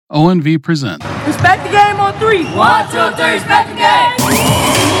ONV presents. Respect the game on 3. 1, 2, 3, respect the game.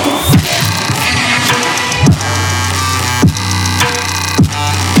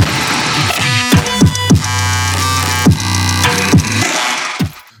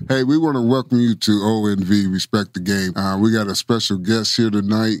 Hey, we want to welcome you to ONV Respect the Game. We got a special guest here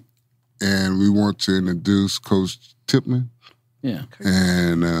tonight, and we want to introduce Coach Tippman. Yeah.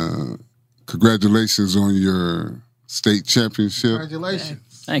 And congratulations on your state championship. Congratulations.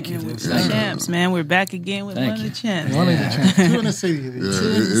 Thank you. We're champs, man. We're back again with one of the champs. One of the champs. Two in the city.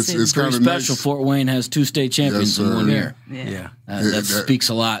 It's kind of special. nice. Fort Wayne has 2 state champions in 1 year. Yeah. That speaks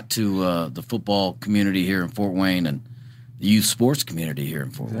a lot to the football community here in Fort Wayne and the youth sports community here in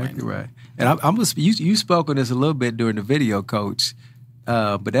Fort Wayne. Right. And you spoke on this a little bit during the video, Coach,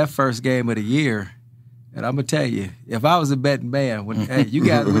 but that first game of the year, and I'm going to tell you, if I was a betting man, when you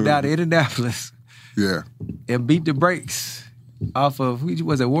guys went down to Indianapolis and beat the brakes off of, who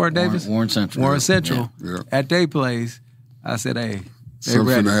was it, Warren Davis? Warren Central. Warren Central at their place, I said, hey, they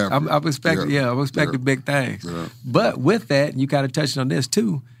ready. I'm expecting big things. Yeah. But with that, you kind of touched on this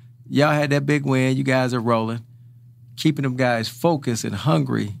too, y'all had that big win. You guys are rolling, keeping them guys focused and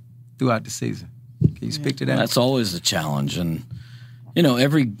hungry throughout the season. Can you speak to that? That's always the challenge. And, you know,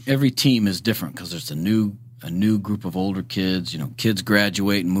 every team is different because there's a new group of older kids. You know, kids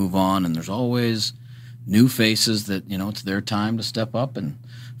graduate and move on, and there's always new faces that, you know, it's their time to step up and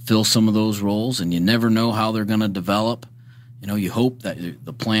fill some of those roles, and you never know how they're going to develop. You know, you hope that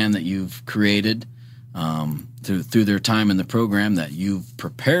the plan that you've created through their time in the program, that you've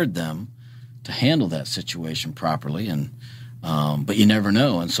prepared them to handle that situation properly, and but you never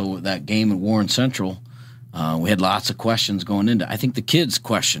know. And so that game at Warren Central, we had lots of questions going into. I think the kids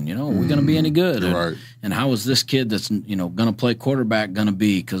question, you know, are we going to be any good? Right. And how is this kid that's, you know, going to play quarterback going to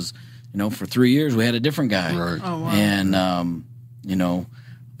be? Because, you know, for 3 years we had a different guy. Right. Oh, wow. And you know,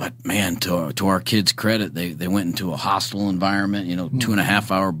 but man, to our kids' credit, they went into a hostile environment. You know,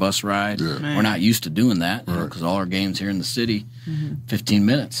 2.5 hour bus ride. Yeah. We're not used to doing that because all our games here in the city, 15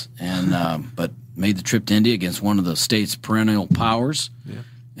 minutes. And but made the trip to India against one of the state's perennial powers,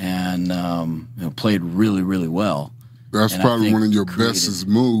 and you know, played really, really well. That's and probably one of your bestest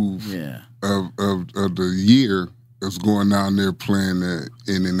moves of the year. Is going down there playing the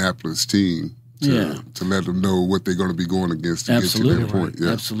Indianapolis team to let them know what they're going to be going against to get to that point. Yeah.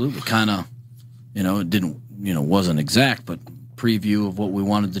 Absolutely. Kind of, you know, it didn't, you know, wasn't exact, but preview of what we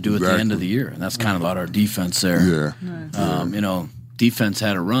wanted to do at the end of the year. And that's kind of about our defense there. Yeah. Nice. You know, defense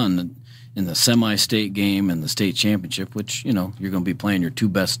had a run in the semi-state game and the state championship, which, you know, you're going to be playing your 2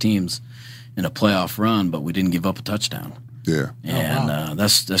 best teams in a playoff run, but we didn't give up a touchdown. Yeah. And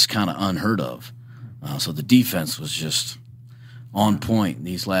that's kind of unheard of. So the defense was just on point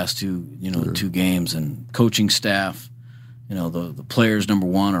these last 2 games, and coaching staff, you know, the players, number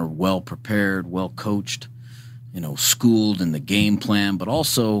one, are well prepared, well coached, you know, schooled in the game plan, but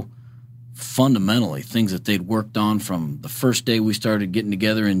also fundamentally things that they'd worked on from the first day we started getting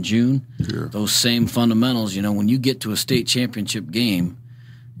together in June. Yeah. Those same fundamentals, you know, when you get to a state championship game,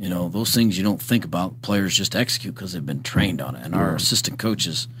 you know, those things you don't think about, players just execute because they've been trained on it. And our assistant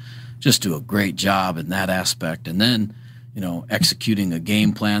coaches just do a great job in that aspect. And then, you know, executing a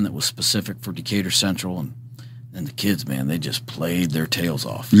game plan that was specific for Decatur Central. And the kids, man, they just played their tails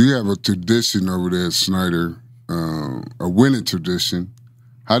off. You have a tradition over there at Snyder, a winning tradition.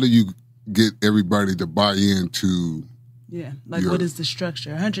 How do you get everybody to buy into what is the structure?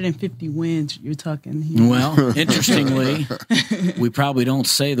 150 wins you're talking here. Well, interestingly, we probably don't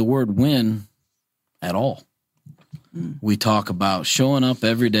say the word win at all. We talk about showing up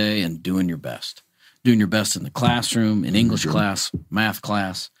every day and doing your best. Doing your best in the classroom, in English class, math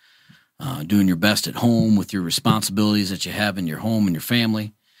class, doing your best at home with your responsibilities that you have in your home and your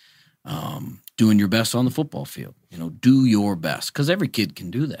family, doing your best on the football field. You know, do your best, because every kid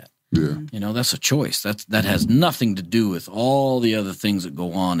can do that. Yeah. You know, that's a choice. That has nothing to do with all the other things that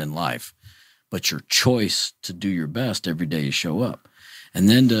go on in life, but your choice to do your best every day you show up. And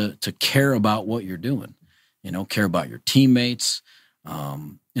then to care about what you're doing. You know, care about your teammates.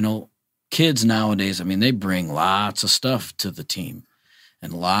 You know, kids nowadays, I mean, they bring lots of stuff to the team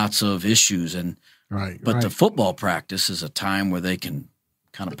and lots of issues. But the football practice is a time where they can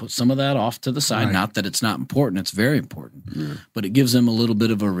kind of put some of that off to the side. Right. Not that it's not important. It's very important. Yeah. But it gives them a little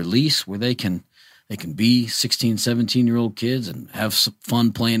bit of a release where they can be 16, 17-year-old kids and have some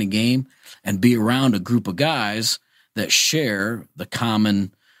fun playing a game and be around a group of guys that share the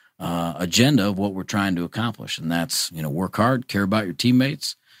common agenda of what we're trying to accomplish. And that's, you know, work hard, care about your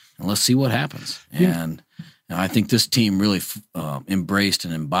teammates, and let's see what happens. Yeah. And you know, I think this team really embraced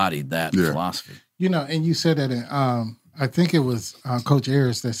and embodied that philosophy. You know, and you said that I think it was Coach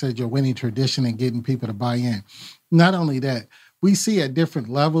Ayers that said your winning tradition and getting people to buy in. Not only that, we see at different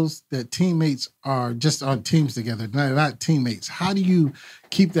levels that teammates are just on teams together, not teammates. How do you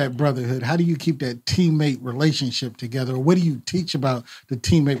keep that brotherhood? How do you keep that teammate relationship together? What do you teach about the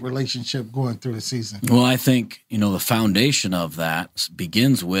teammate relationship going through the season? Well, I think, the foundation of that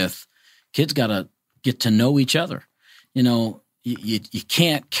begins with kids got to get to know each other. You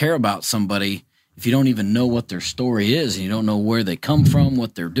can't care about somebody if you don't even know what their story is and you don't know where they come from,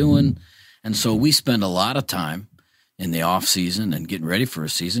 what they're doing. And so we spend a lot of time in the off season and getting ready for a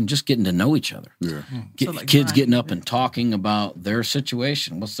season, just getting to know each other. Yeah. Kids getting up and talking about their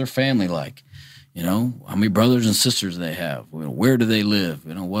situation. What's their family like? How many brothers and sisters they have? Where do they live?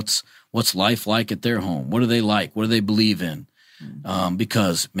 What's life like at their home? What do they like? What do they believe in?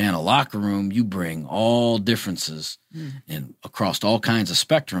 Because, man, a locker room, you bring all differences and across all kinds of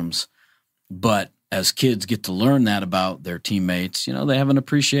spectrums. But as kids get to learn that about their teammates, they have an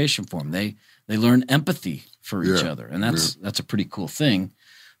appreciation for them. They learn empathy for each other. And that's a pretty cool thing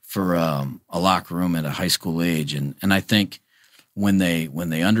for a locker room at a high school age. And I think when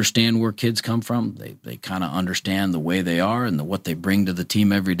they understand where kids come from, they kind of understand the way they are and what they bring to the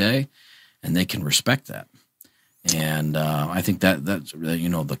team every day, and they can respect that. And I think that's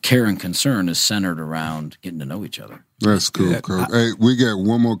the care and concern is centered around getting to know each other. That's cool, Coach. Hey, we got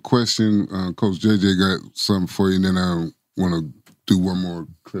one more question. Coach JJ got something for you, and then I want to do one more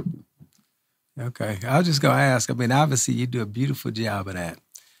clip. Okay. I was just going to ask, obviously you do a beautiful job of that.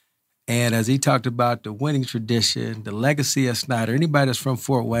 And as he talked about the winning tradition, the legacy of Snyder, anybody that's from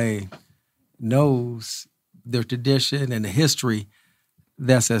Fort Wayne knows the tradition and the history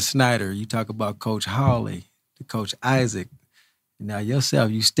that's at Snyder. You talk about Coach Hawley, Coach Isaac. Now yourself,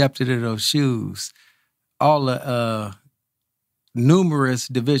 you stepped into those shoes. All the numerous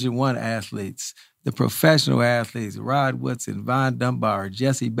Division I athletes, the professional athletes, Rod Woodson, Von Dunbar,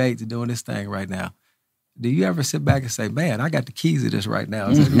 Jesse Bates doing this thing right now. Do you ever sit back and say, man, I got the keys to this right now?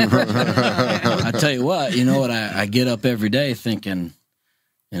 I tell you what, I get up every day thinking,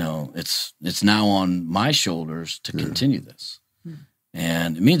 it's now on my shoulders to continue this.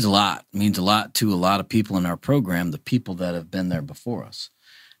 And it means a lot. It means a lot to a lot of people in our program, the people that have been there before us.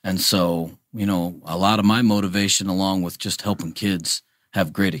 And so, a lot of my motivation, along with just helping kids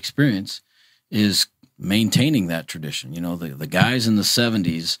have great experience, is maintaining that tradition. The guys in the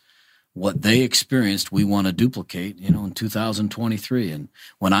 70s, what they experienced, we want to duplicate, in 2023. And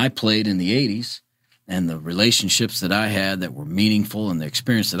when I played in the 80s and the relationships that I had that were meaningful and the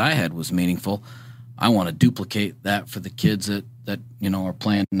experience that I had was meaningful, I want to duplicate that for the kids that are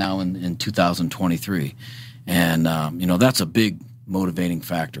playing now in 2023. And, that's a big motivating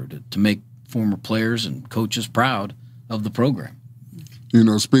factor to make former players and coaches proud of the program.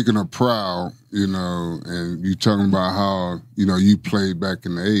 Speaking of proud, and you talking about how, you played back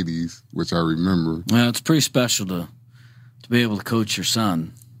in the 80s, which I remember. Well, it's pretty special to be able to coach your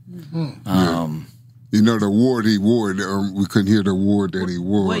son. Mm-hmm. The award he wore, we couldn't hear the award that he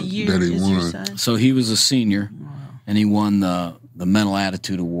wore, what year that he is won. Your son? So he was a senior, and he won the Mental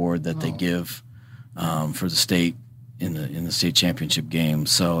Attitude Award that they give for the state in the state championship game.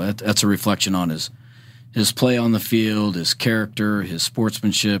 So that's a reflection on his play on the field, his character, his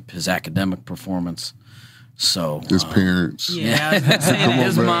sportsmanship, his academic performance. So his parents,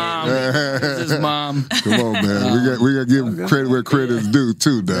 his mom, his mom. Come on, man, we got to give him credit where credit is due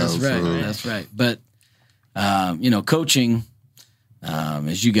too. Now, that's right. So. That's right. But coaching,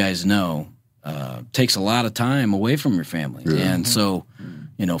 as you guys know, takes a lot of time away from your family, and so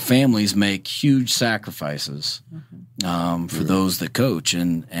families make huge sacrifices for those that coach,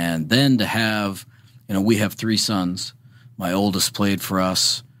 and then to have. We have 3 sons. My oldest played for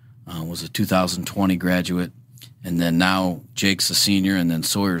us, was a 2020 graduate, and then now Jake's a senior, and then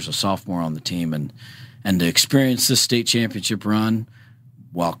Sawyer's a sophomore on the team. And to experience this state championship run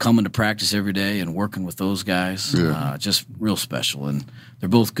while coming to practice every day and working with those guys, just real special. And they're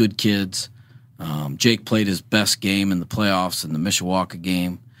both good kids. Jake played his best game in the playoffs in the Mishawaka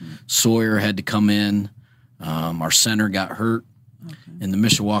game. Sawyer had to come in. Our center got hurt in the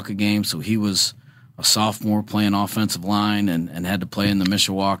Mishawaka game, so he was a sophomore playing offensive line and had to play in the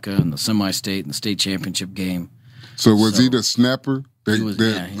Mishawaka and the semi-state and the state championship game. So was he the snapper at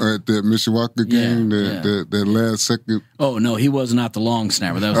that Mishawaka game, that last second? Oh, no, he was not the long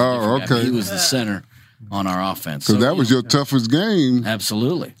snapper. That was okay. He was the center on our offense. So that was your toughest game.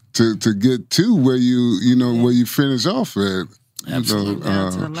 Absolutely. To get to where where you finish off at. Absolutely.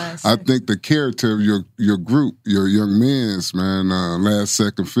 I think the character of your group, your young men's, man, last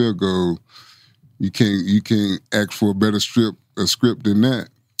second field goal, you can't ask for a better script than that.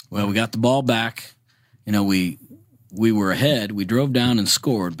 Well, we got the ball back. We we were ahead. We drove down and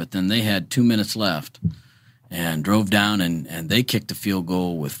scored, but then they had 2 minutes left and drove down and they kicked a field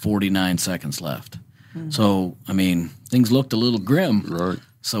goal with 49 seconds left. Mm-hmm. So, I mean, things looked a little grim. Right.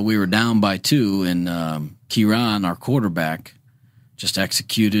 So we were down by 2, and Kieran, our quarterback, just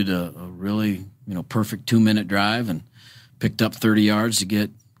executed a really, perfect 2-minute drive and picked up 30 yards to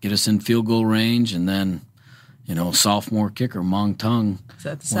get us in field goal range, and then sophomore kicker Mong Tung. Is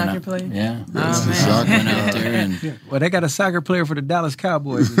that the soccer player? Yeah. That's the soccer went out there and well, they got a soccer player for the Dallas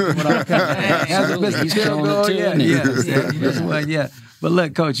Cowboys. He's killing it too. Yeah. But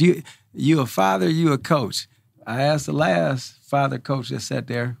look, Coach, you a father, you a coach. I asked the last father coach that sat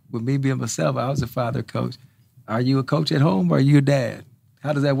there. With me being myself, I was a father coach. Are you a coach at home or are you a dad?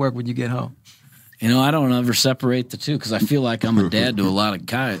 How does that work when you get home? I don't ever separate the two because I feel like I'm a dad to a lot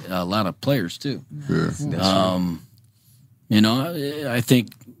of players too. Yeah. I think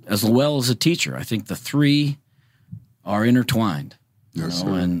as well as a teacher, I think the three are intertwined. Yes,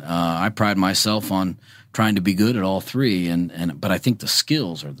 and I pride myself on trying to be good at all three, but I think the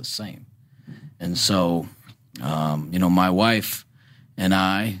skills are the same. And so, my wife and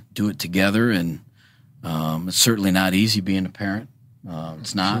I do it together, and it's certainly not easy being a parent.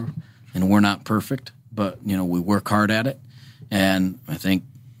 It's not. Sure. And we're not perfect, but, we work hard at it. And I think,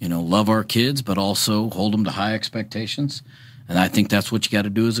 love our kids, but also hold them to high expectations. And I think that's what you got to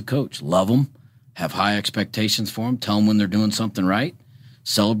do as a coach. Love them, have high expectations for them, tell them when they're doing something right,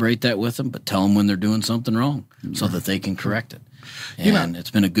 celebrate that with them, but tell them when they're doing something wrong so that they can correct it. And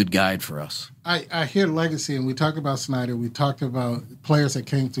it's been a good guide for us. I hear legacy, and we talked about Snyder. We talked about players that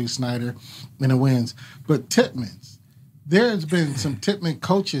came through Snyder and the wins. But Tippman's. There's been some Tippman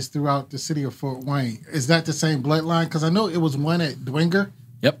coaches throughout the city of Fort Wayne. Is that the same bloodline? Because I know it was one at Dwenger.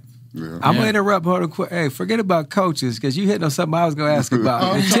 Yep. Yeah. I'm going to interrupt her quick. Hey, forget about coaches because you hitting on something I was going to ask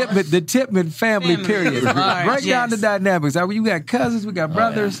about. The Tippman family, period. Break down the dynamics. You got cousins, we got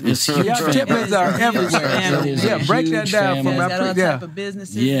brothers. It's huge. Tippmans are everywhere. So, break that down for my type of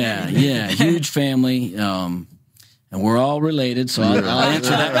businesses. Huge family. And we're all related, so I'll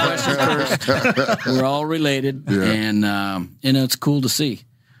answer that question first. We're all related, and it's cool to see.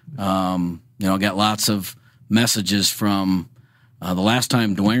 I got lots of messages from the last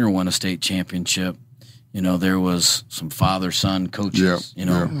time Dwenger won a state championship. There was some father-son coaches,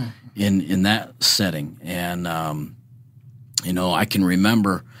 in that setting, and I can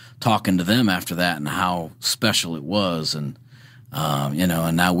remember talking to them after that and how special it was, and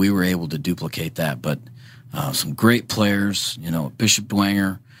and now we were able to duplicate that, but. Some great players, at Bishop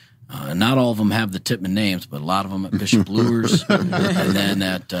Dwenger. Not all of them have the Tippman names, but a lot of them at Bishop Lures, and then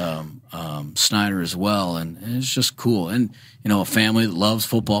at Snyder as well. And it's just cool. And, a family that loves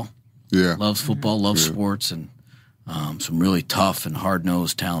football. Yeah. Loves football, loves sports, and some really tough and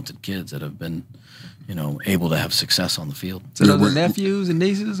hard-nosed, talented kids that have been, able to have success on the field. So those are nephews and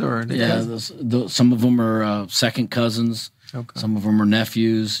nieces? Or some of them are second cousins. Okay. Some of them are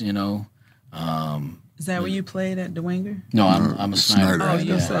nephews, Is that where you played at Dwenger? No, I'm a Snyder. I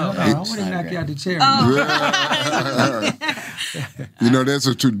want to knock you out the chair. There's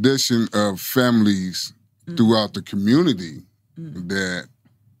a tradition of families throughout the community that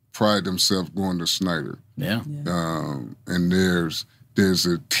pride themselves going to Snyder. Yeah. And there's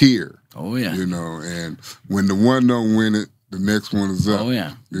a tier. Oh, yeah. And when the one don't win it, the next one is up. Oh,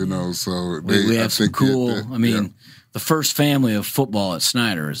 yeah. So we have some cool, the first family of football at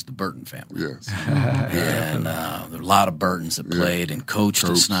Snyder is the Burton family. Yes. And there are a lot of Burtons that played and coached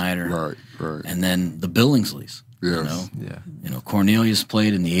at Snyder. Right. And then the Billingsleys. Yes. Cornelius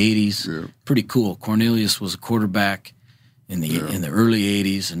played in the 80s. Yeah. Pretty cool. Cornelius was a quarterback in the early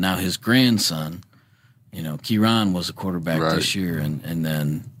 80s, and now his grandson, Kieran, was a quarterback this year, and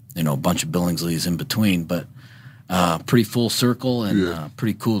then, a bunch of Billingsleys in between. But pretty full circle and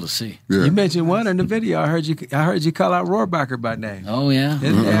pretty cool to see. Yeah. You mentioned one in the video. I heard you call out Rohrbacher by name. Oh yeah,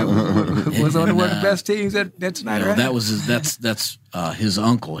 was on one of the best teams at Snyder. That was that's his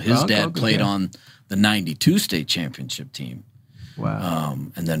uncle. His dad played on the '92 state championship team. Wow.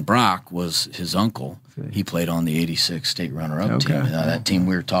 And then Brock was his uncle. He played on the '86 state runner-up team. That team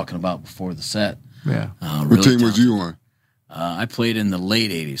we were talking about before the set. Yeah. What team was you on? I played in the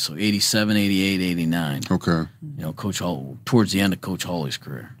late 80s, so 87, 88, 89. Okay. Coach Hall, towards the end of Coach Hawley's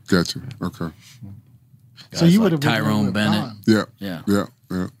career. Gotcha. Okay. So you would have Tyrone Bennett. Yeah.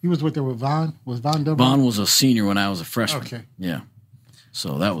 You was with Vaughn? Was Vaughn Dublin? Vaughn was a senior when I was a freshman. Okay. Yeah.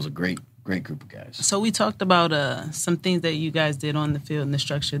 So that was a great group of guys. So we talked about some things that you guys did on the field and the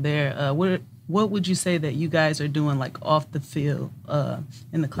structure there. What would you say that you guys are doing off the field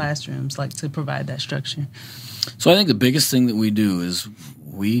in the classrooms to provide that structure? So I think the biggest thing that we do is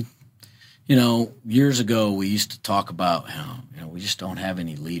we Years ago we used to talk about how we just don't have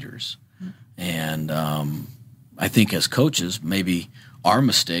any leaders. And I think as coaches, maybe our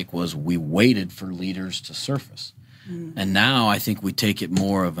mistake was we waited for leaders to surface. And now I think we take it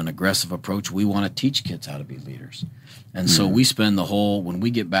more of an aggressive approach. We want to teach kids how to be leaders. And so we spend when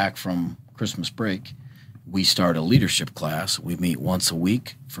we get back from Christmas break, we start a leadership class. We meet once a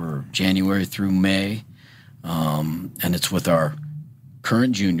week for January through May. And it's with our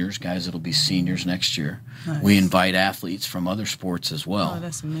current juniors, guys that'll be seniors next year. Nice. We invite athletes from other sports as well. Oh,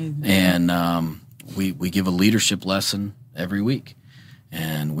 that's amazing. And we give a leadership lesson every week.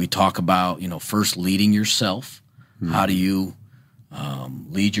 And we talk about, first leading yourself. How do you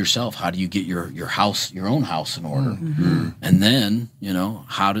lead yourself? How do you get your own house in order? And then,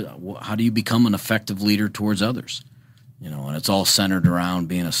 how do you become an effective leader towards others? And it's all centered around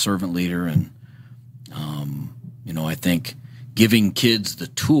being a servant leader. And, I think giving kids the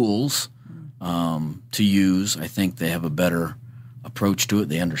tools to use, I think they have a better approach to it.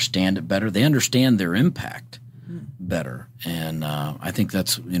 They understand it better. They understand their impact better. And I think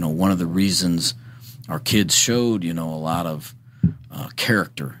that's, one of the reasons our kids showed, a lot of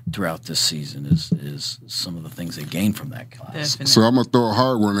character throughout this season is some of the things they gained from that class. Definitely. So I'm going to throw a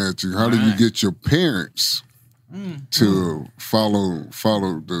hard one at you. How do you get your parents to follow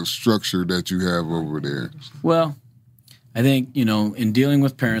the structure that you have over there? Well, I think, in dealing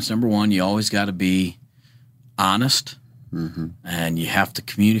with parents, number one, you always got to be honest, and you have to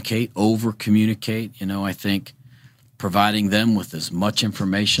communicate, over-communicate. I think providing them with as much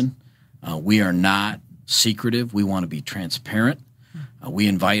information. We are not secretive. We want to be transparent. We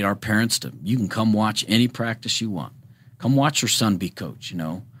invite our parents you can come watch any practice you want. Come watch your son be coach,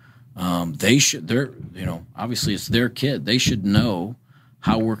 obviously it's their kid. They should know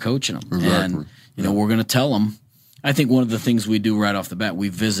how we're coaching them. Exactly. And, we're going to tell them. I think one of the things we do right off the bat, we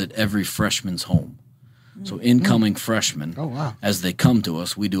visit every freshman's home. So incoming freshmen, as they come to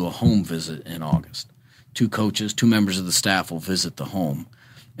us, we do a home visit in August. 2 members of the staff will visit the home.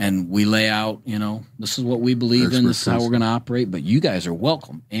 And we lay out, this is what we believe in, this is how we're going to operate, but you guys are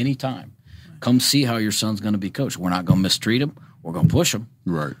welcome anytime. Come see how your son's going to be coached. We're not going to mistreat him. We're going to push him.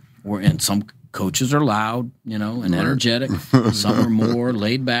 Right. And some coaches are loud, and energetic. Some are more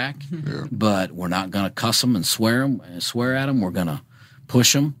laid back. Yeah. But we're not going to cuss them and swear at them. We're going to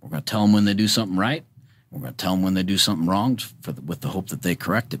push them. We're going to tell them when they do something right. We're going to tell them when they do something wrong with the hope that they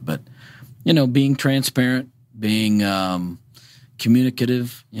correct it. But, being transparent, being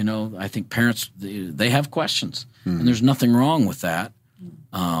communicative, I think parents, they have questions, and there's nothing wrong with that.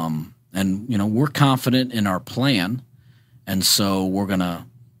 And we're confident in our plan, and so we're going to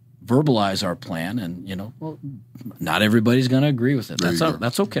verbalize our plan, and not everybody's going to agree with it.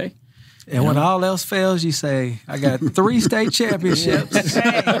 That's okay. And when all else fails, you say, I got 3 state championships.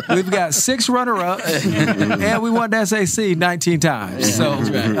 We've got 6 runner-ups, and we won the SAC 19 times. Yeah, so,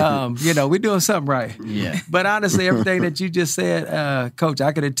 right. We're doing something right. Yeah. But honestly, everything that you just said, Coach,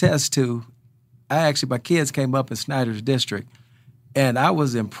 I could attest to. My kids came up in Snyder's district, and I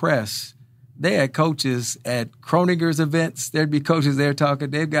was impressed. They had coaches at Kroninger's events. There'd be coaches there talking.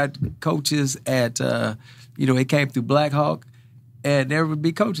 They've got coaches at, they came through Black Hawk. And there would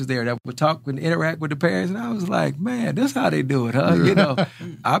be coaches there that would talk and interact with the parents. And I was like, man, this is how they do it, huh? Yeah.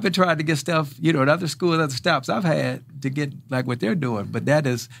 I've been trying to get stuff, at other schools, other stops I've had to get like what they're doing. But that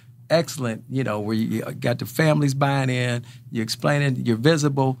is excellent, where you got the families buying in, you're explaining, you're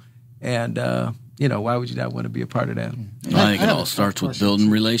visible. And, why would you not want to be a part of that? I think it all starts with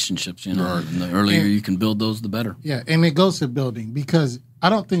building relationships, And the earlier you can build those, the better. Yeah, and it goes to building because I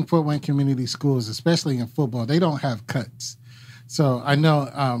don't think Fort Wayne Community Schools, especially in football, they don't have cuts. So I know,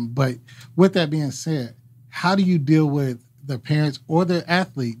 but with that being said, how do you deal with the parents or the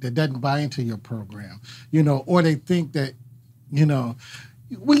athlete that doesn't buy into your program, or they think that,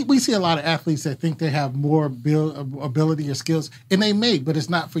 we see a lot of athletes that think they have more ability or skills, and they may, but it's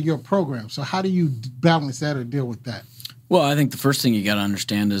not for your program. So how do you balance that or deal with that? Well, I think the first thing you got to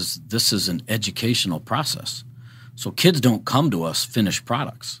understand is this is an educational process. So kids don't come to us finished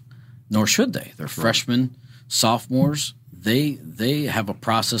products, nor should they. They're freshmen, sophomores. They have a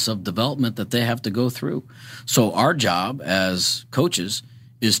process of development that they have to go through. So our job as coaches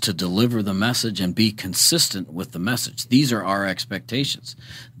is to deliver the message and be consistent with the message. These are our expectations.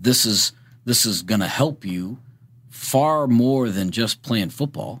 This is going to help you far more than just playing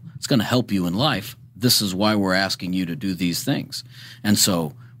football. It's going to help you in life. This is why we're asking you to do these things. And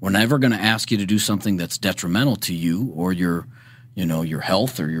so we're never going to ask you to do something that's detrimental to you or your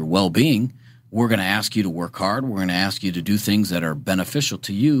health or your well-being. We're going to ask you to work hard. We're going to ask you to do things that are beneficial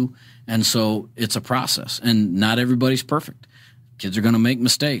to you. And so it's a process. And not everybody's perfect. kids are going to make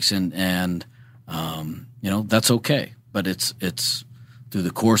mistakes, and that's okay. But it's through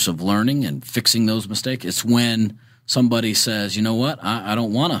the course of learning and fixing those mistakes. It's when somebody says, you know what, I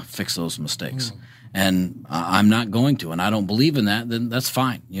don't want to fix those mistakes, and I'm not going to, and I don't believe in that. Then that's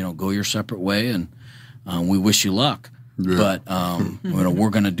fine. Go your separate way, and we wish you luck. Yeah. But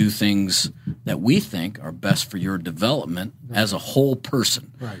we're going to do things that we think are best for your development as a whole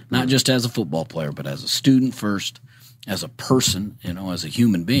person, not just as a football player, but as a student first, as a person, as a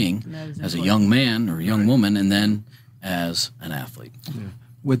human being, as a young man or young woman, and then as an athlete. Yeah.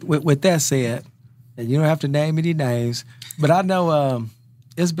 With that said, and you don't have to name any names, but I know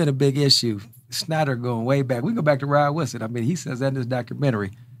it's been a big issue. Snyder going way back. We go back to Ryan Wilson. I mean, he says that in his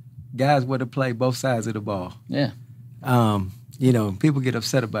documentary. Guys want to play both sides of the ball. Yeah. People get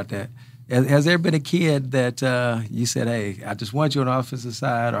upset about that. Has there been a kid that you said, hey, I just want you on the offensive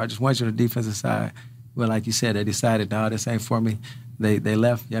side, or I just want you on the defensive side? Well, like you said, they decided, no, this ain't for me. They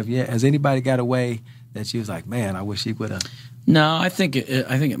left. Has anybody got away that you was like, man, I wish he would have? No, I think it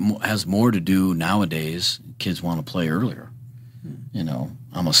has more to do nowadays. Kids want to play earlier.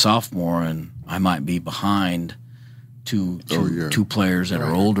 I'm a sophomore and I might be behind two players that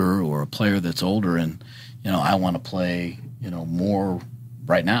are older, or a player that's older, and I want to play more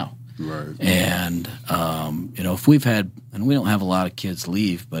right now. Right. And if we've had, and we don't have a lot of kids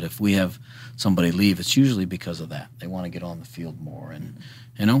leave, but if we have somebody leave, it's usually because of that. They want to get on the field more, and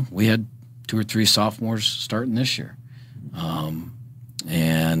we had 2 or 3 sophomores starting this year.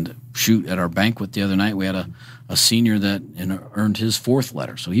 And at our banquet the other night, we had a senior that earned his 4th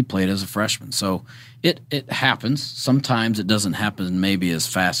letter, so he played as a freshman. So it happens. Sometimes it doesn't happen maybe as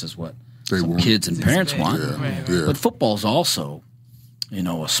fast as what some kids and parents want. Yeah. But football's also,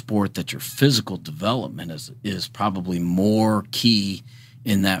 a sport that your physical development is probably more key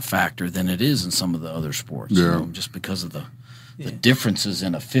in that factor than it is in some of the other sports. Yeah. Just because of the differences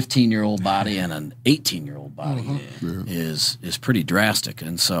in a 15-year-old body and an 18-year-old body is pretty drastic.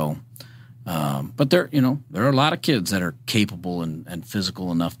 And so, but there are a lot of kids that are capable and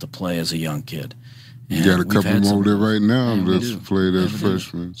physical enough to play as a young kid. You got a couple of them over there right now that's played as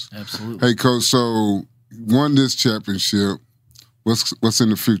freshmen. Absolutely. Hey, Coach, so won this championship. What's in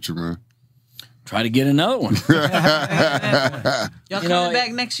the future, man? Try to get another one. Y'all coming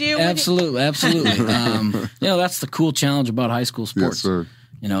back next year? Absolutely. That's the cool challenge about high school sports. Yes, sir.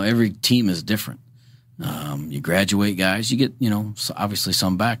 Every team is different. You graduate guys, you get, obviously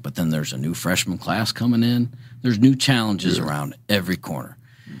some back, but then there's a new freshman class coming in. There's new challenges around every corner.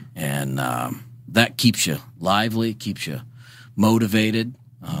 And that keeps you lively, keeps you motivated.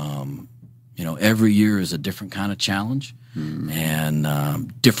 Every year is a different kind of challenge.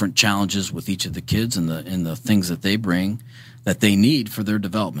 And different challenges with each of the kids and the things that they bring that they need for their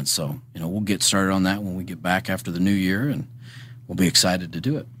development. So, we'll get started on that when we get back after the new year, and we'll be excited to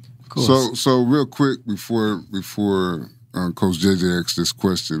do it. Cool. So real quick before Coach JJ asks this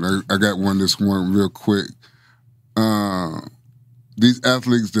question, I got this one real quick. These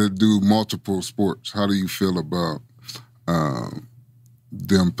athletes that do multiple sports, how do you feel about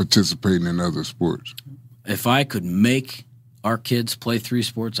them participating in other sports? If I could make our kids play 3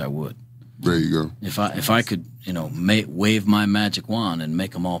 sports, I would. There you go. If I could, wave my magic wand and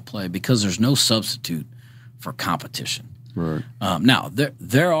make them all play, because there's no substitute for competition. Right. Now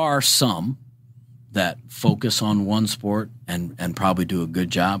there are some that focus on one sport and probably do a good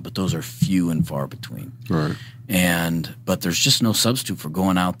job, but those are few and far between. Right. But there's just no substitute for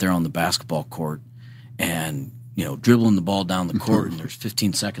going out there on the basketball court and dribbling the ball down the court, and there's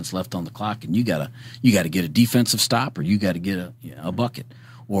 15 seconds left on the clock, and you gotta get a defensive stop, or you got to get a bucket,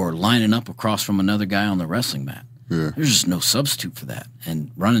 or lining up across from another guy on the wrestling mat. Yeah. There's just no substitute for that.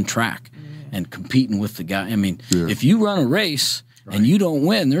 And running track and competing with the guy. I mean, if you run a race and you don't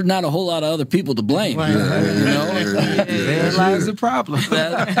win, there's not a whole lot of other people to blame. There lies the problem.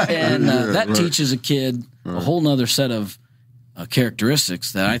 That teaches a kid a whole nother set of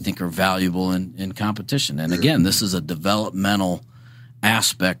characteristics that I think are valuable in competition. And again, this is a developmental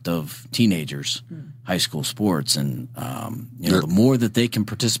aspect of teenagers, high school sports. And, the more that they can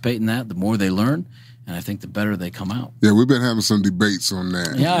participate in that, the more they learn. And I think the better they come out. Yeah, we've been having some debates on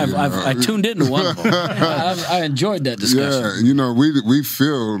that. Yeah, I tuned into one of them. I enjoyed that discussion. Yeah, we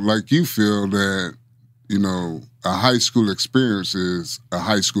feel like you feel that, a high school experience is a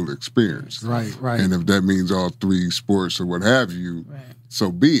high school experience. Right. And if that means all 3 sports or what have you,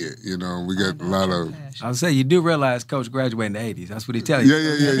 so be it. We got a lot of... I'll say, you do realize Coach graduated in the 80s. That's what he tells you.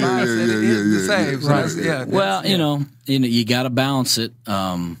 Yeah. Well, you got to balance it.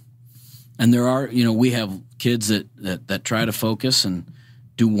 And there are, we have kids that try to focus and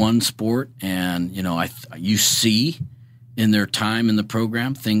do one sport, and you see in their time in the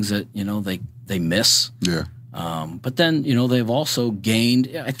program, things that, they miss. Yeah. But then, they've also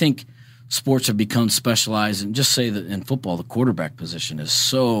gained, I think sports have become specialized, and just say that in football, the quarterback position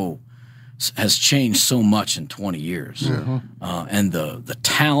has changed so much in 20 years. Yeah. And the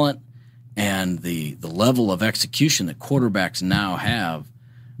talent and the level of execution that quarterbacks now have,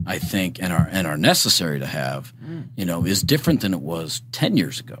 I think, and are necessary to have, is different than it was 10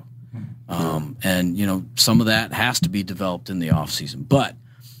 years ago. And, some of that has to be developed in the offseason. But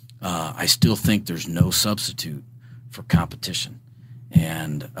I still think there's no substitute for competition.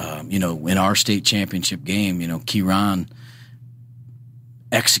 And, in our state championship game, Kieran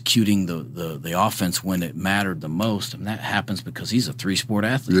executing the offense when it mattered the most, and that happens because he's a three-sport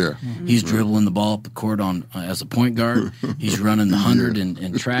athlete. Yeah. Mm-hmm. He's dribbling the ball up the court as a point guard. He's running the 100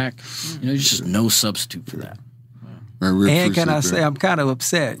 in track. There's just no substitute for that. And can I say, I'm kind of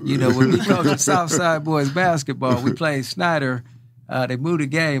upset. When we coached the Southside Boys basketball, we played Snyder. They moved the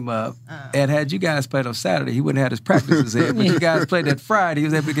game up, and had you guys played on Saturday, he wouldn't have had his practices in. But you guys played that Friday, he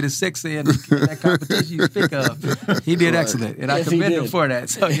was able to get his 6 in that competition you speak of. He did excellent, and I commend him for that.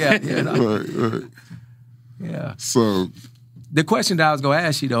 So Right. Yeah. So the question that I was going to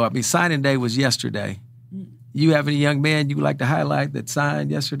ask you, though, signing day was yesterday. You have any young man you would like to highlight that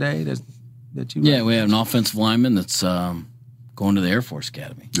signed yesterday that you? Yeah, we have an offensive lineman that's going to the Air Force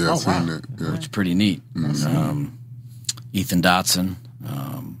Academy. Yeah, I've seen that. Yeah. Which is pretty neat. Ethan Dotson,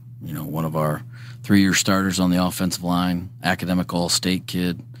 one of our 3-year starters on the offensive line, academic all-state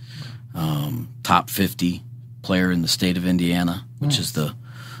kid, top 50 player in the state of Indiana, which is the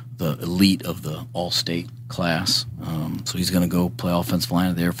elite of the all-state class. So he's going to go play offensive line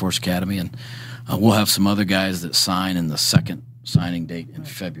at the Air Force Academy, and we'll have some other guys that sign in the second signing date in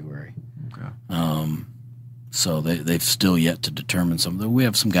February. Okay. So they've still yet to determine some of them. We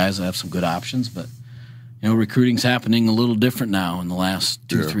have some guys that have some good options, but recruiting's happening a little different now in the last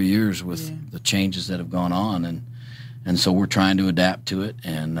 2-3 years with the changes that have gone on, and so we're trying to adapt to it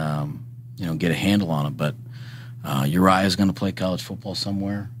and get a handle on it. But Uriah is going to play college football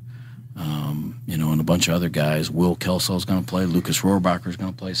somewhere, and a bunch of other guys. Will Kelso is going to play. Lucas Rohrbacher is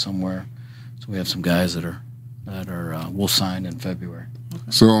going to play somewhere. So we have some guys that will sign in February.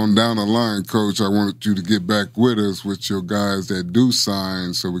 So on down the line, Coach, I wanted you to get back with us with your guys that do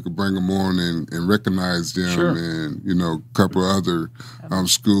sign so we could bring them on and recognize them. Sure. And, a couple of other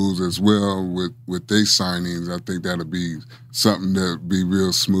schools as well with their signings. I think that'll be something that'll be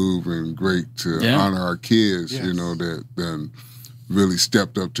real smooth and great to honor our kids, that then really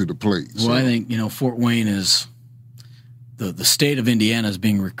stepped up to the plate. Well, so I think, Fort Wayne is the state of Indiana is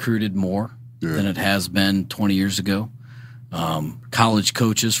being recruited more than it has been 20 years ago. College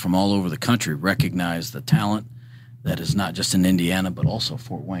coaches from all over the country recognize the talent that is not just in Indiana, but also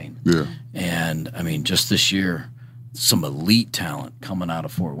Fort Wayne. Yeah. And, just this year, some elite talent coming out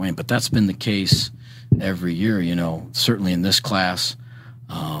of Fort Wayne. But that's been the case every year, certainly in this class.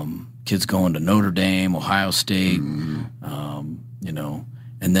 Kids going to Notre Dame, Ohio State, and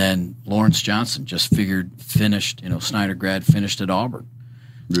then Lawrence Johnson just finished, Snyder grad, finished at Auburn.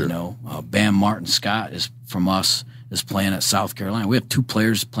 Yeah. Bam Martin Scott is playing at South Carolina. We have 2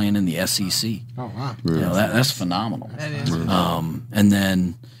 players playing in the SEC. Oh wow! Yeah. That's phenomenal. That is. And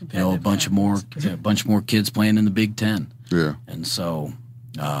then a bunch more kids playing in the Big Ten. Yeah. And so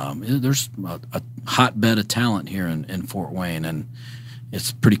there's a hotbed of talent here in Fort Wayne, and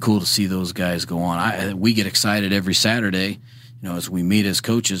it's pretty cool to see those guys go on. We get excited every Saturday. As we meet as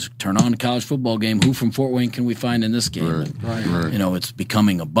coaches, turn on the college football game. Who from Fort Wayne can we find in this game? Right. It's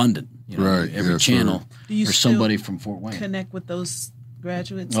becoming abundant. Every channel, there's somebody from Fort Wayne. Connect with those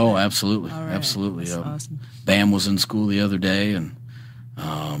graduates? Oh, absolutely, right. Absolutely. That's awesome. Bam was in school the other day, and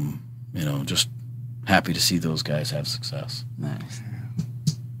just happy to see those guys have success. Nice.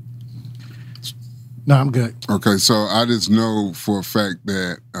 No, I'm good. Okay, so I just know for a fact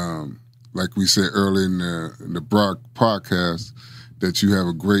that, like we said earlier in the Brock podcast, that you have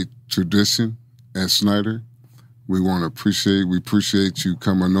a great tradition at Snyder. We appreciate you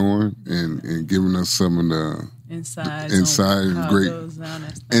coming on and giving us some of the inside and great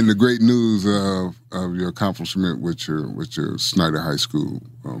and the great news of your accomplishment with your Snyder High School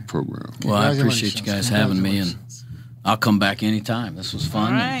program. Well, I appreciate you guys having me, and I'll come back anytime. This was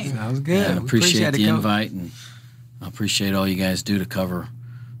fun. All right. Sounds good. And appreciate the invite, and I appreciate all you guys do to cover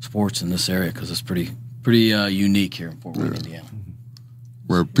sports in this area because it's pretty unique here in Fort Wayne, Indiana.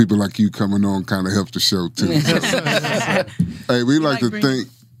 Where people like you coming on kind of help the show too. Hey, we like to think.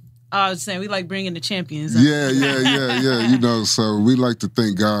 I was saying we like bringing the champions. Yeah. So we like to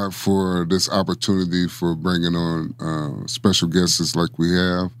thank God for this opportunity for bringing on special guests like we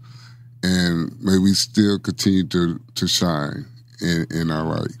have, and may we still continue to shine in our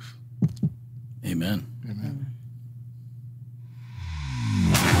life. Amen. Amen.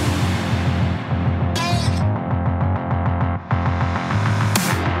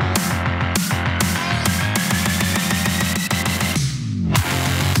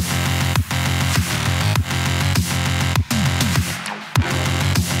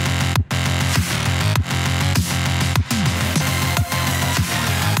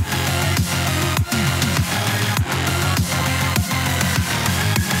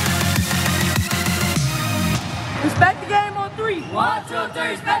 Respect the game on 3. 1, 2, 3,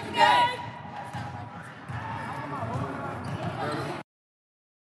 respect the game.